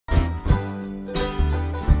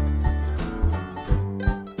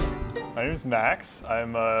My name is Max.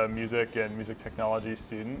 I'm a music and music technology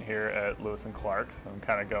student here at Lewis & Clark. So I'm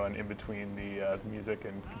kind of going in between the music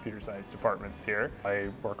and computer science departments here. I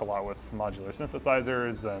work a lot with modular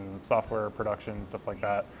synthesizers and software production, stuff like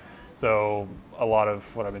that. So a lot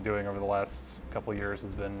of what I've been doing over the last couple of years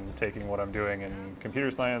has been taking what I'm doing in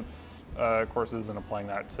computer science courses and applying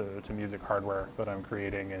that to music hardware that I'm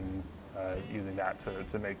creating and using that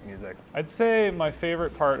to make music. I'd say my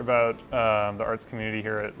favorite part about the arts community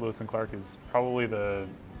here at Lewis & Clark is probably the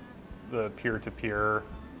peer-to-peer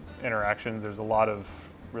interactions. There's a lot of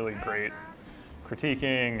really great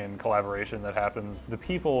critiquing and collaboration that happens. The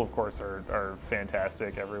people, of course, are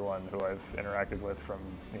fantastic. Everyone who I've interacted with, from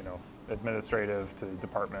administrative to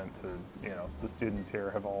department to the students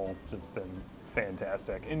here, have all just been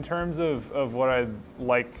fantastic. In terms of what I'd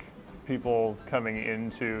like people coming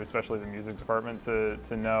into, especially the music department,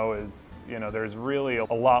 to know is, there's really a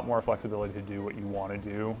lot more flexibility to do what you want to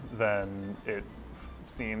do than it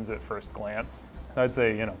seems at first glance. I'd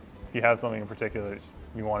say, if you have something in particular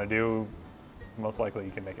you want to do, most likely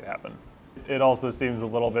you can make it happen. It also seems a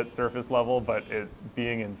little bit surface level, but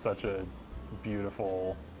being in such a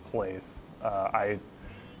beautiful place, I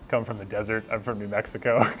come from the desert. I'm from New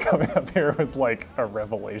Mexico. Coming up here was like a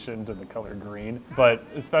revelation to the color green. But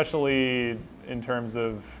especially in terms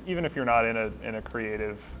of, even if you're not in a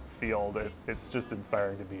creative field, it's just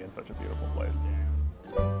inspiring to be in such a beautiful place.